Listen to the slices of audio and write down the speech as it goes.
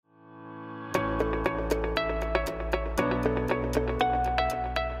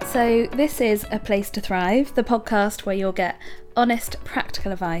So this is A Place to Thrive, the podcast where you'll get honest,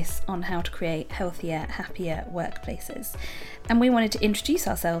 practical advice on how to create healthier, happier workplaces. And we wanted to introduce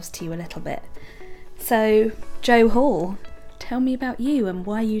ourselves to you a little bit. So, Jo Hall, tell me about you and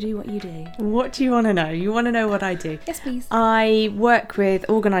why you do what you do. What do you want to know? You want to know what I do? Yes, please. I work with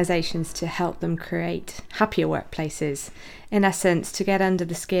organisations to help them create happier workplaces. In essence, to get under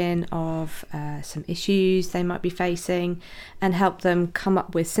the skin of some issues they might be facing and help them come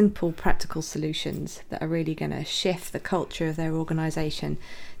up with simple, practical solutions that are really going to shift the culture of their organisation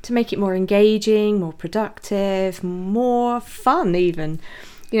to make it more engaging, more productive, more fun even.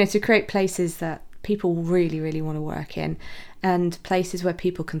 You know, to create places that people really, really want to work in and places where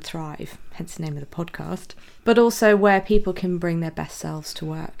people can thrive, hence the name of the podcast, but also where people can bring their best selves to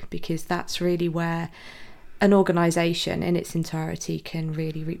work, because that's really where an organisation in its entirety can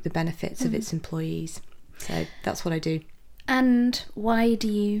really reap the benefits of its employees. So that's what I do. And why do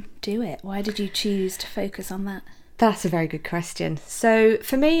you do it? Why did you choose to focus on that? That's a very good question. So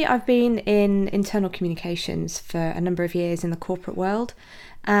for me, I've been in internal communications for a number of years in the corporate world.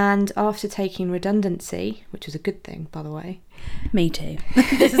 And after taking redundancy, which was a good thing, by the way. Me too.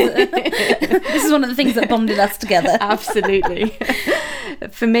 This is one of the things that bonded us together. Absolutely.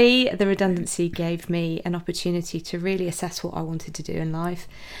 For me, the redundancy gave me an opportunity to really assess what I wanted to do in life.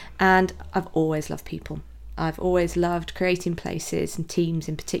 And I've always loved people. I've always loved creating places and teams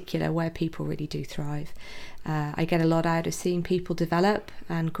in particular where people really do thrive. I get a lot out of seeing people develop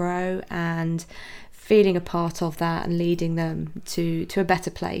and grow and feeling a part of that and leading them to a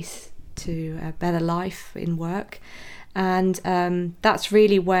better place, to a better life in work. And that's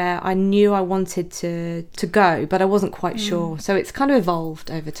really where I knew I wanted to go, but I wasn't quite sure. So it's kind of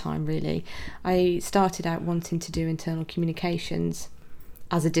evolved over time, really. I started out wanting to do internal communications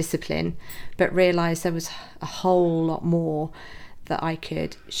as a discipline, but realised there was a whole lot more that I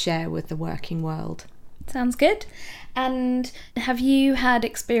could share with the working world. Sounds good. And have you had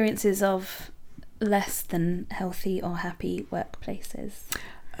experiences of less than healthy or happy workplaces?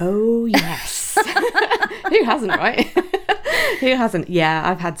 Oh, yes. Who hasn't, right? Who hasn't? Yeah,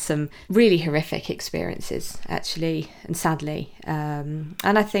 I've had some really horrific experiences, actually, and sadly. And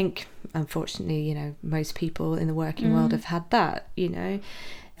I think, unfortunately, you know, most people in the working world have had that, you know.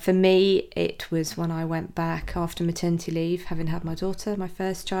 For me, it was when I went back after maternity leave, having had my daughter, my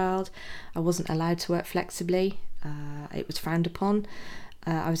first child. I wasn't allowed to work flexibly. It was frowned upon.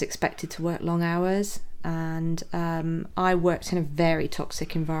 I was expected to work long hours, and I worked in a very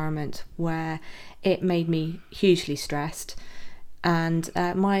toxic environment where it made me hugely stressed, and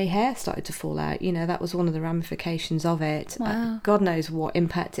my hair started to fall out. You know, that was one of the ramifications of it. Wow. God knows what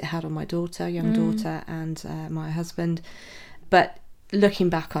impact it had on my daughter, young daughter, and my husband. But looking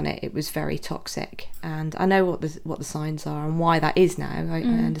back on it, it was very toxic, and I know what the signs are and why that is now. I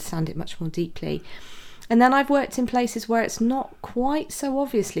understand it much more deeply. And then I've worked in places where it's not quite so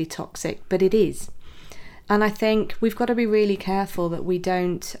obviously toxic, but it is. And I think we've got to be really careful that we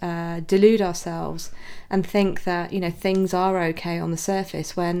don't delude ourselves and think that, you know, things are okay on the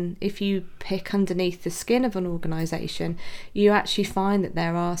surface, when if you pick underneath the skin of an organisation, you actually find that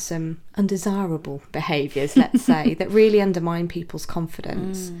there are some undesirable behaviours, let's say, that really undermine people's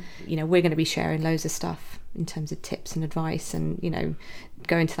confidence. You know, we're going to be sharing loads of stuff in terms of tips and advice and, you know,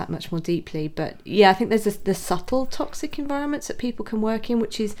 go into that much more deeply. But yeah, I think there's the subtle toxic environments that people can work in,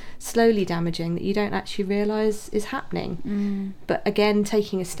 which is slowly damaging, that you don't actually realise is happening. But again,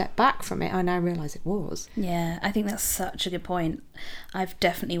 taking a step back from it, I now realise it was. Yeah, I think that's such a good point. I've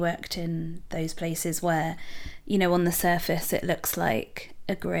definitely worked in those places where, you know, on the surface it looks like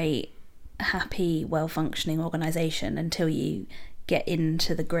a great, happy, well-functioning organisation until you get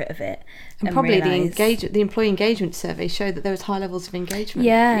into the grit of it, and probably the employee engagement survey showed that there was high levels of engagement.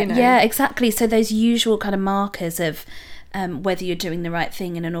 Yeah, exactly. So those usual kind of markers of whether you're doing the right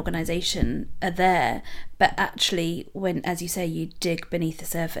thing in an organisation are there, but actually, when, as you say, you dig beneath the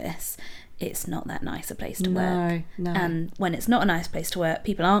surface, it's not that nice a place to work. No. And when it's not a nice place to work,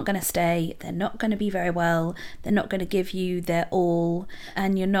 people aren't going to stay, they're not going to be very well, they're not going to give you their all,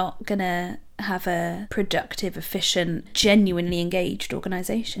 and you're not going to have a productive, efficient, genuinely engaged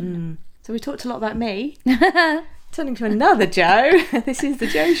organisation. So we talked a lot about me. Turning to another Jo. This is the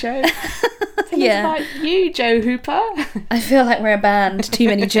Jo Show. Tell us about you, Jo Hooper. I feel like we're a band, too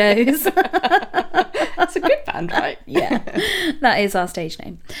many Joes. That's a good band, right? Yeah, that is our stage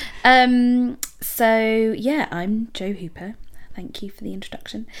name. So yeah, I'm Jo Hooper. Thank you for the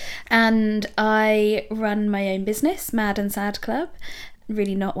introduction. And I run my own business, Mad and Sad Club.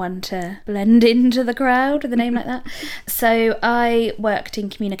 really not one to blend into the crowd with a name like that. So I worked in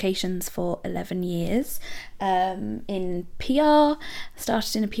communications for 11 years, in PR,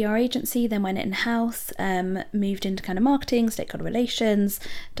 started in a PR agency, then went in-house, moved into kind of marketing, stakeholder relations,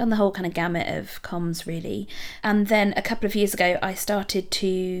 done the whole kind of gamut of comms really. And then a couple of years ago, I started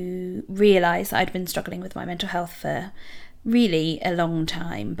to realise that I'd been struggling with my mental health for really a long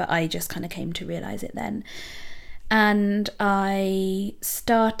time, but I just kind of came to realise it then. And I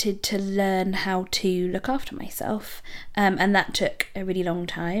started to learn how to look after myself, and that took a really long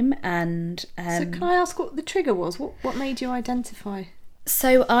time. And so can I ask what the trigger was? What made you identify?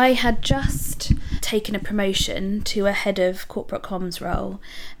 So I had just taken a promotion to a head of corporate comms role,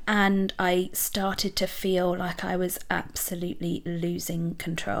 and I started to feel like I was absolutely losing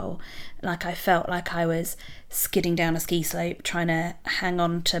control. Like I felt like I was skidding down a ski slope, trying to hang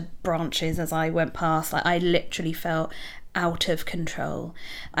on to branches as I went past. Like I literally felt out of control.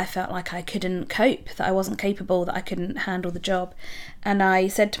 I felt like I couldn't cope, that I wasn't capable, that I couldn't handle the job. And I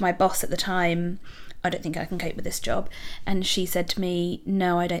said to my boss at the time, I don't think I can cope with this job. And she said to me,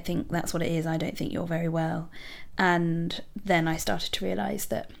 no, I don't think that's what it is. I don't think you're very well. And then I started to realise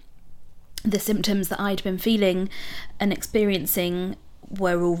that the symptoms that I'd been feeling and experiencing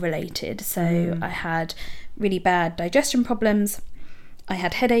were all related. So I had really bad digestion problems. I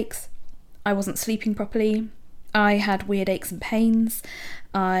had headaches. I wasn't sleeping properly. I had weird aches and pains.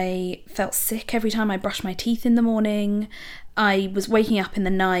 I felt sick every time I brushed my teeth in the morning. I was waking up in the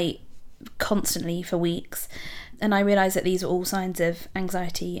night constantly for weeks, and I realised that these were all signs of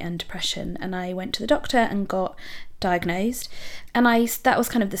anxiety and depression, and I went to the doctor and got diagnosed, and that was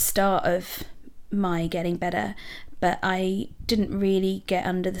kind of the start of my getting better, but I didn't really get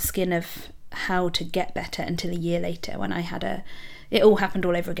under the skin of how to get better until a year later, when it all happened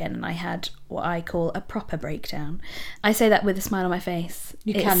all over again, and I had what I call a proper breakdown. I say that with a smile on my face.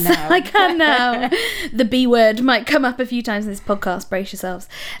 You can now. I can now. The B word might come up a few times in this podcast, brace yourselves.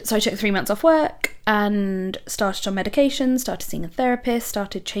 So I took 3 months off work and started on medication, started seeing a therapist,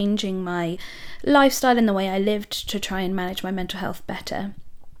 started changing my lifestyle and the way I lived to try and manage my mental health better.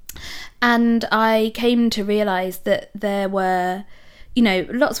 And I came to realise that there were,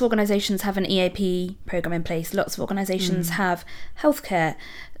 lots of organisations have an EAP programme in place, lots of organisations have healthcare,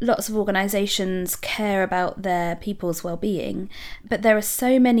 lots of organisations care about their people's well-being, but there are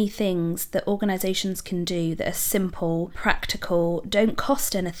so many things that organisations can do that are simple, practical, don't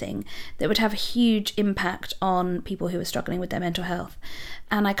cost anything, that would have a huge impact on people who are struggling with their mental health.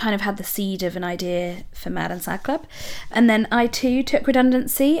 And I kind of had the seed of an idea for Mad and Sad Club. And then I too took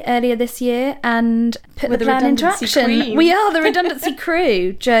redundancy earlier this year and put the plan into action. Queen. We are the redundancy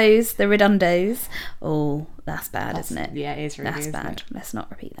crew. Joe's the redundos. Oh, that's bad, isn't it? Yeah, it is really That's bad. It? Let's not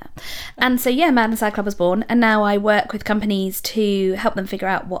repeat that. And so, Mad and Sad Club was born. And now I work with companies to help them figure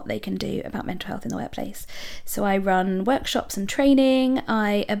out what they can do about mental health in the workplace. So I run workshops and training.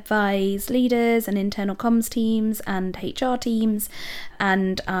 I advise leaders and internal comms teams and HR teams.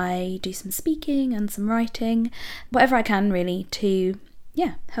 And I do some speaking and some writing, whatever I can really to,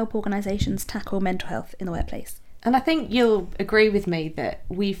 help organisations tackle mental health in the workplace. And I think you'll agree with me that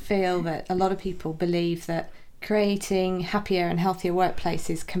we feel that a lot of people believe that creating happier and healthier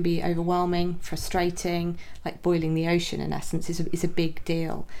workplaces can be overwhelming, frustrating, like boiling the ocean in essence is a big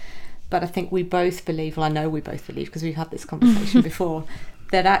deal. But I think we both believe, well, I know we both believe because we've had this conversation before,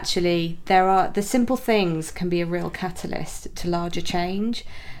 that actually the simple things can be a real catalyst to larger change,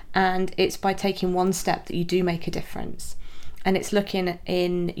 and it's by taking one step that you do make a difference. And it's looking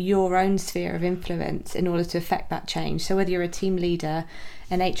in your own sphere of influence in order to affect that change. So whether you're a team leader,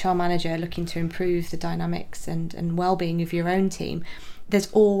 an HR manager looking to improve the dynamics and well-being of your own team,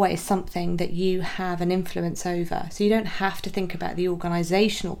 there's always something that you have an influence over. So you don't have to think about the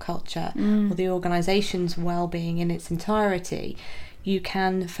organisational culture or the organisation's well-being in its entirety. You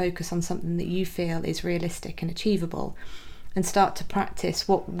can focus on something that you feel is realistic and achievable and start to practice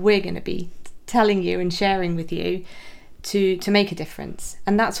what we're going to be telling you and sharing with you to make a difference.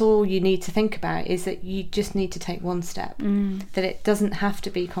 And that's all you need to think about, is that you just need to take one step, that it doesn't have to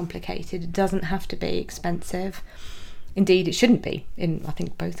be complicated, it doesn't have to be expensive. Indeed, it shouldn't be, in I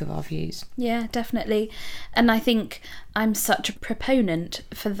think both of our views. Yeah, definitely. And I think I'm such a proponent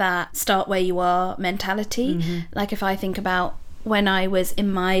for that start where you are mentality. Like if I think about when I was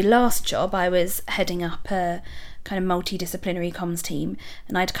in my last job, I was heading up a kind of multidisciplinary comms team,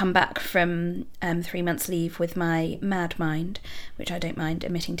 and I'd come back from 3 months leave with my mad mind, which I don't mind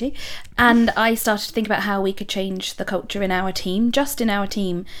admitting to, and I started to think about how we could change the culture in our team, just in our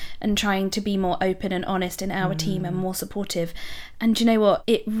team, and trying to be more open and honest in our team and more supportive. And do you know what?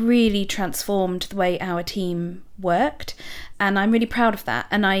 It really transformed the way our team worked, and I'm really proud of that.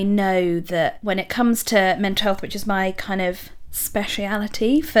 And I know that when it comes to mental health, which is my kind of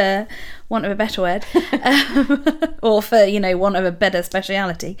speciality, for want of a better word, or for, want of a better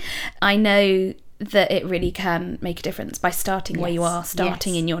speciality, I know that it really can make a difference by starting where you are,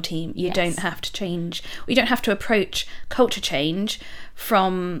 starting in your team. You don't have to change, you don't have to approach culture change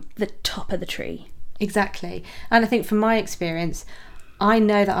from the top of the tree. Exactly. And I think from my experience, I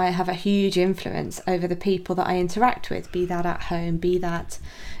know that I have a huge influence over the people that I interact with, be that at home, be that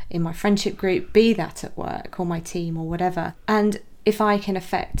in my friendship group, be that at work or my team or whatever. And if I can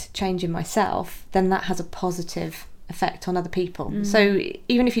affect change in myself, then that has a positive effect on other people. So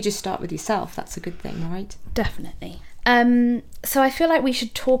even if you just start with yourself, that's a good thing, right? Definitely. So I feel like we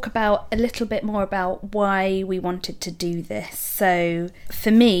should talk about a little bit more about why we wanted to do this. So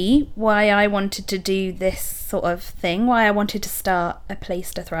for me, why I wanted to do this sort of thing, why I wanted to start A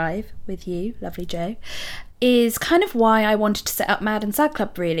Place to Thrive with you, lovely Jo, is kind of why I wanted to set up Mad and Sad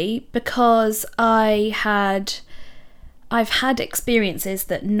Club, really, because I've had experiences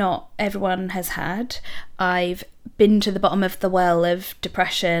that not everyone has had. I've been to the bottom of the well of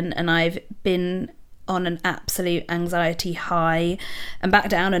depression, and I've been on an absolute anxiety high and back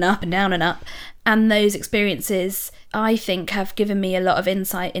down and up and down and up. And those experiences, I think, have given me a lot of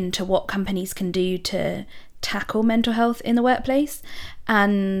insight into what companies can do to tackle mental health in the workplace.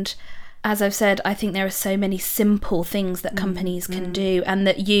 And as I've said, I think there are so many simple things that companies can do, and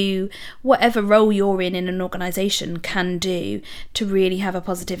that you, whatever role you're in an organisation, can do to really have a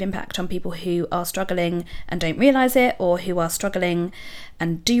positive impact on people who are struggling and don't realise it, or who are struggling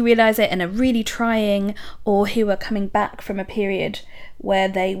and do realise it and are really trying, or who are coming back from a period where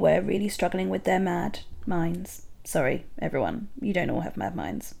they were really struggling with their mad minds. Sorry, everyone, you don't all have mad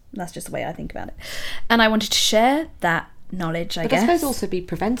minds. That's just the way I think about it. And I wanted to share that knowledge, I guess. But I suppose also be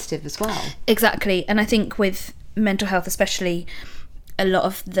preventative as well. Exactly. And I think with mental health especially, a lot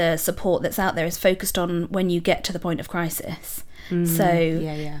of the support that's out there is focused on when you get to the point of crisis.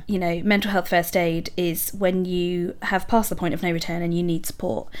 Mental health first aid is when you have passed the point of no return and you need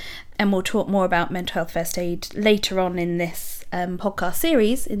support. And we'll talk more about mental health first aid later on in this podcast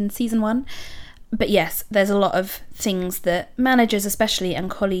series in season 1. But yes, there's a lot of things that managers especially, and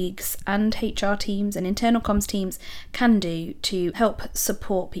colleagues and HR teams and internal comms teams can do to help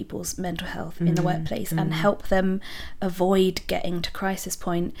support people's mental health in the workplace and help them avoid getting to crisis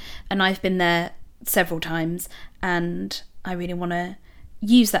point. And I've been there several times, and I really want to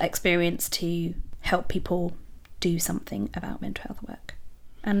use that experience to help people do something about mental health work.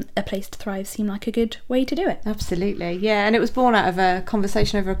 And A Place to Thrive seemed like a good way to do it. Absolutely, yeah. And it was born out of a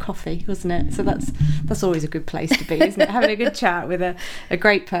conversation over a coffee, wasn't it? So that's always a good place to be, isn't it? Having a good chat with a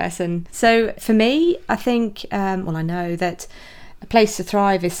great person. So for me, I think, I know that A Place to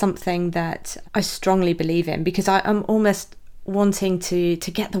Thrive is something that I strongly believe in, because I'm almost wanting to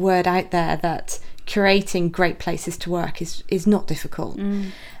get the word out there that creating great places to work is not difficult.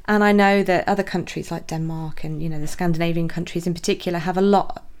 And I know that other countries like Denmark and the Scandinavian countries in particular have a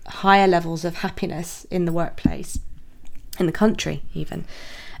lot higher levels of happiness in the workplace, in the country even.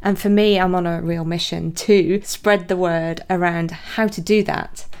 And for me, I'm on a real mission to spread the word around how to do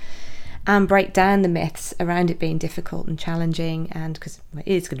that and break down the myths around it being difficult and challenging. And because it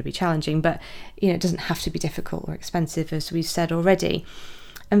is going to be challenging, but it doesn't have to be difficult or expensive, as we've said already.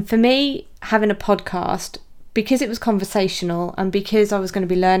 And for me, having a podcast, because it was conversational and because I was going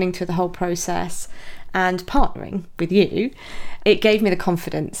to be learning through the whole process and partnering with you, it gave me the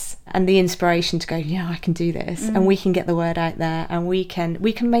confidence and the inspiration to go, I can do this, and we can get the word out there, and we can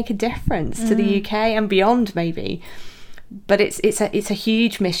make a difference to the UK and beyond, maybe. But it's a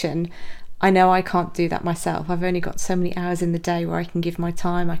huge mission. I know I can't do that myself. I've only got so many hours in the day where I can give my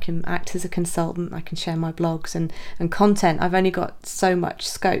time. I can act as a consultant. I can share my blogs and content. I've only got so much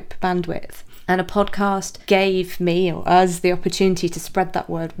scope, bandwidth. And a podcast gave me or us the opportunity to spread that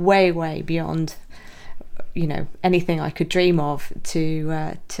word way, way beyond, anything I could dream of,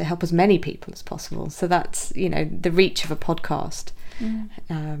 to help as many people as possible. So that's, the reach of a podcast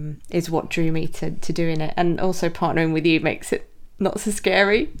is what drew me to doing it. And also partnering with you makes it not so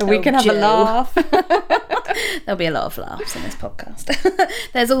scary, and we can have a laugh. There'll be a lot of laughs in this podcast.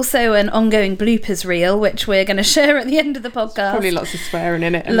 There's also an ongoing bloopers reel, which we're going to share at the end of the podcast. Probably lots of swearing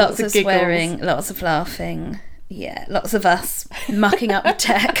in it, and lots of giggles. Swearing, lots of laughing, lots of us mucking up the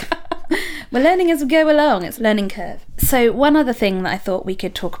tech. We're learning as we go along. It's a learning curve. So one other thing that I thought we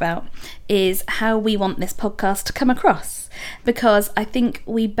could talk about is how we want this podcast to come across, because I think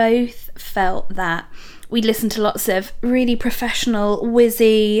we both felt that we listened to lots of really professional,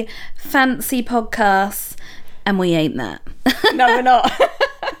 whizzy, fancy podcasts, and we ain't that. No, we're not.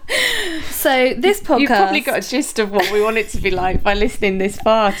 So this podcast... You've probably got a gist of what we want it to be like by listening this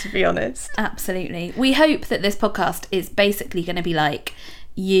far, to be honest. Absolutely. We hope that this podcast is basically going to be like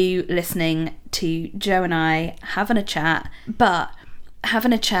you listening to Joe and I having a chat, but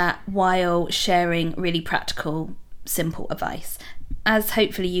having a chat while sharing really practical, simple advice. As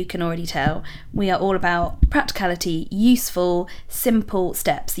hopefully you can already tell, we are all about practicality, useful, simple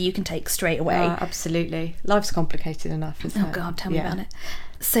steps that you can take straight away. Absolutely. Life's complicated enough, isn't it? Oh God, tell me about it.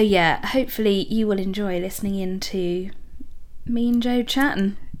 So yeah, hopefully you will enjoy listening into me and Joe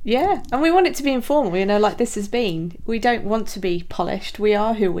chatting. Yeah, and we want it to be informal, like this has been. We don't want to be polished. We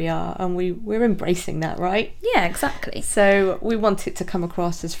are who we are, and we're embracing that, right? Yeah, exactly. So we want it to come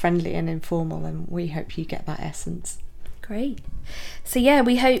across as friendly and informal, and we hope you get that essence. Great. So yeah,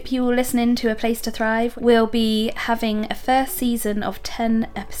 we hope you will listen in to A Place to Thrive. We'll be having a first season of 10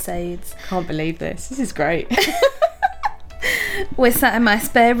 episodes. Can't believe this. This is great. We're sat in my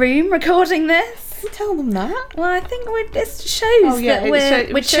spare room recording this. You tell them that. Well, I think this shows that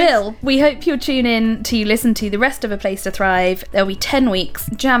we're chill. We hope you'll tune in to listen to the rest of A Place to Thrive. There'll be 10 weeks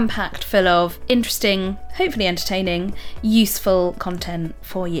jam-packed full of interesting, hopefully entertaining, useful content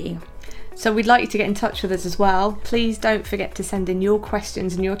for you. So we'd like you to get in touch with us as well. Please don't forget to send in your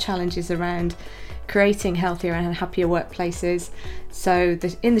questions and your challenges around creating healthier and happier workplaces. So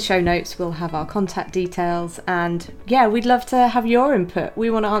in the show notes we'll have our contact details, and yeah, we'd love to have your input. We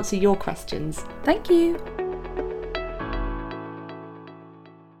want to answer your questions. Thank you.